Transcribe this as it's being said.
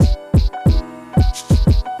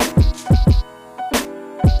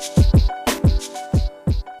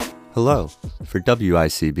Hello. For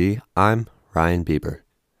WICB, I'm Ryan Bieber.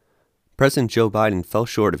 President Joe Biden fell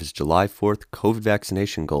short of his July 4th COVID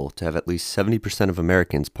vaccination goal to have at least 70% of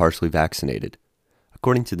Americans partially vaccinated.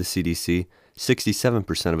 According to the CDC,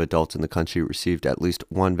 67% of adults in the country received at least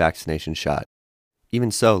one vaccination shot. Even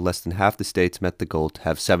so, less than half the states met the goal to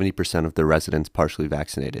have 70% of their residents partially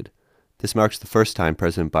vaccinated. This marks the first time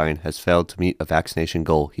President Biden has failed to meet a vaccination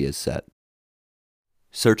goal he has set.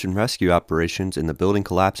 Search and rescue operations in the building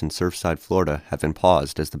collapse in Surfside, Florida have been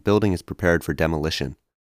paused as the building is prepared for demolition.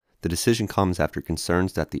 The decision comes after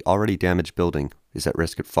concerns that the already damaged building is at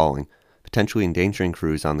risk of falling, potentially endangering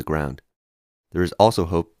crews on the ground. There is also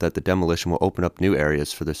hope that the demolition will open up new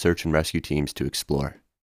areas for the search and rescue teams to explore.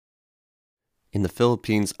 In the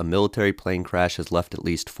Philippines, a military plane crash has left at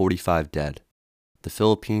least 45 dead. The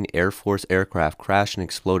Philippine Air Force aircraft crashed and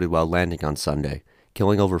exploded while landing on Sunday,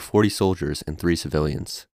 killing over 40 soldiers and 3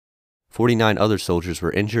 civilians. 49 other soldiers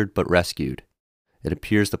were injured but rescued. It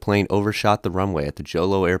appears the plane overshot the runway at the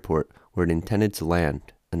Jolo airport where it intended to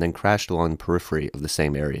land and then crashed along the periphery of the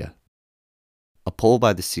same area. A poll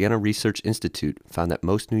by the Siena Research Institute found that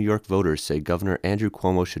most New York voters say Governor Andrew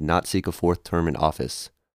Cuomo should not seek a fourth term in office.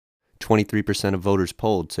 23% of voters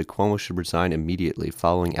polled said Cuomo should resign immediately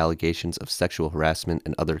following allegations of sexual harassment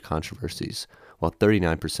and other controversies, while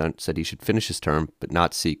 39% said he should finish his term but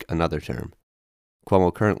not seek another term.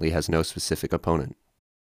 Cuomo currently has no specific opponent.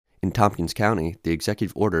 In Tompkins County, the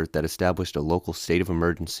executive order that established a local state of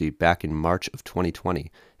emergency back in March of 2020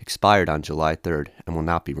 expired on July 3rd and will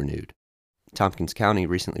not be renewed. Tompkins County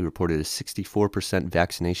recently reported a 64%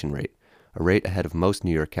 vaccination rate, a rate ahead of most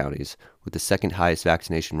New York counties, with the second highest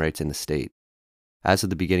vaccination rates in the state. As of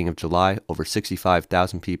the beginning of July, over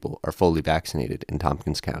 65,000 people are fully vaccinated in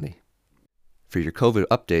Tompkins County. For your COVID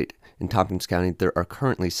update, in Tompkins County, there are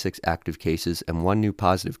currently 6 active cases and 1 new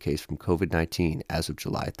positive case from COVID-19 as of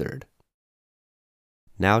July 3rd.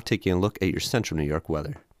 Now taking a look at your central New York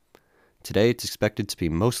weather. Today, it's expected to be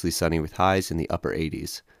mostly sunny with highs in the upper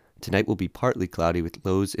 80s. Tonight will be partly cloudy with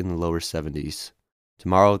lows in the lower 70s.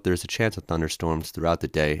 Tomorrow, there's a chance of thunderstorms throughout the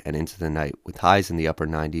day and into the night, with highs in the upper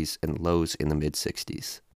 90s and lows in the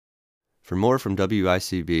mid-60s. For more from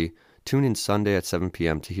WICB, tune in Sunday at 7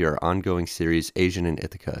 p.m. to hear our ongoing series Asian in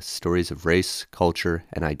Ithaca, Stories of Race, Culture,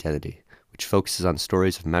 and Identity, which focuses on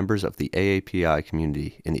stories of members of the AAPI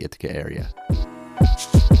community in the Ithaca area.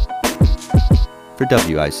 For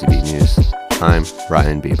WICB News, I'm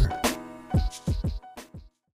Ryan Bieber.